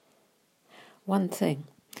One thing.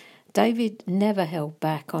 David never held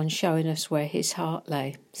back on showing us where his heart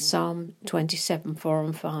lay. Psalm 27, 4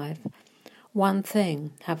 and 5. One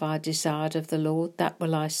thing have I desired of the Lord, that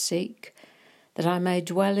will I seek, that I may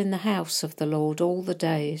dwell in the house of the Lord all the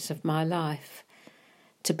days of my life,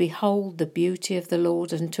 to behold the beauty of the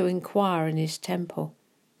Lord and to inquire in his temple.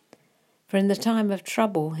 For in the time of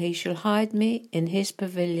trouble he shall hide me in his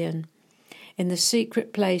pavilion. In the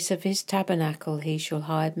secret place of his tabernacle he shall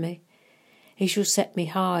hide me. He shall set me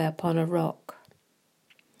high upon a rock.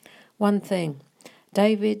 One thing,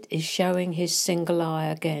 David is showing his single eye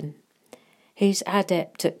again. He's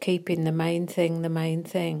adept at keeping the main thing the main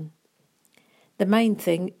thing. The main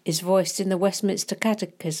thing is voiced in the Westminster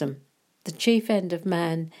Catechism. The chief end of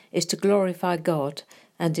man is to glorify God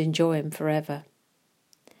and enjoy him forever.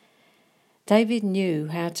 David knew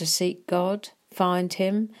how to seek God, find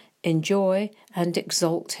him, enjoy and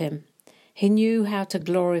exalt him. He knew how to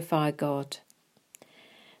glorify God.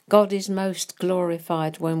 God is most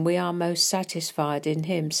glorified when we are most satisfied in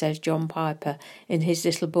him, says John Piper in his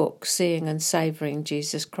little book, Seeing and Savouring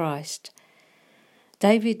Jesus Christ.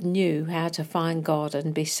 David knew how to find God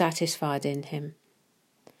and be satisfied in him.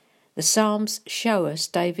 The Psalms show us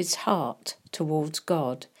David's heart towards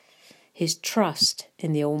God, his trust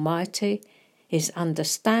in the Almighty, his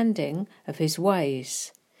understanding of his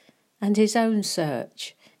ways, and his own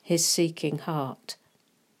search, his seeking heart.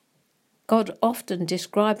 God often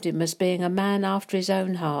described him as being a man after his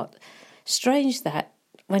own heart. Strange that,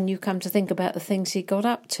 when you come to think about the things he got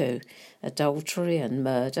up to, adultery and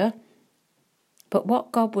murder. But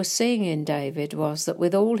what God was seeing in David was that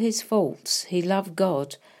with all his faults, he loved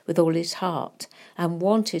God with all his heart and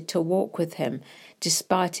wanted to walk with him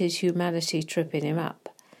despite his humanity tripping him up.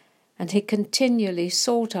 And he continually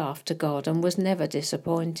sought after God and was never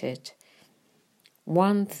disappointed.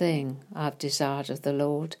 One thing I've desired of the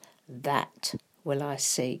Lord, that will I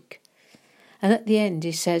seek. And at the end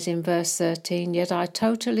he says in verse 13, yet I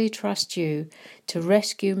totally trust you to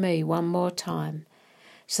rescue me one more time,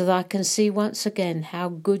 so that I can see once again how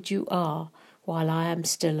good you are while I am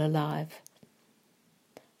still alive.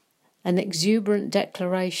 An exuberant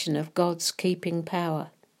declaration of God's keeping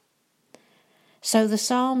power. So the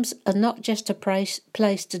Psalms are not just a place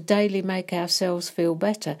to daily make ourselves feel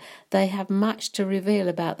better. They have much to reveal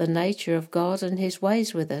about the nature of God and his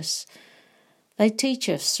ways with us. They teach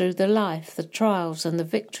us through the life, the trials and the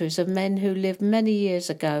victories of men who lived many years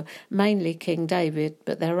ago, mainly King David,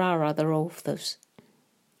 but there are other authors.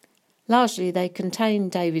 Largely they contain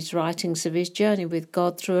David's writings of his journey with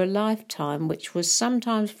God through a lifetime which was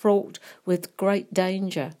sometimes fraught with great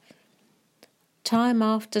danger. Time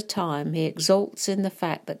after time he exalts in the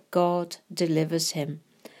fact that God delivers him,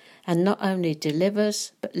 and not only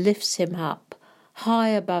delivers but lifts him up, high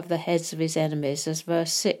above the heads of his enemies, as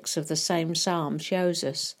verse 6 of the same psalm shows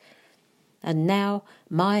us. And now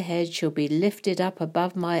my head shall be lifted up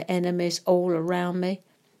above my enemies all around me.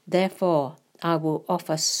 Therefore I will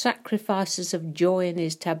offer sacrifices of joy in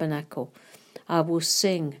his tabernacle. I will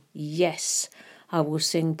sing, yes, I will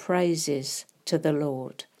sing praises to the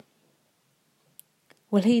Lord.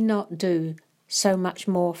 Will he not do so much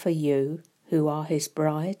more for you who are his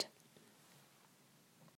bride?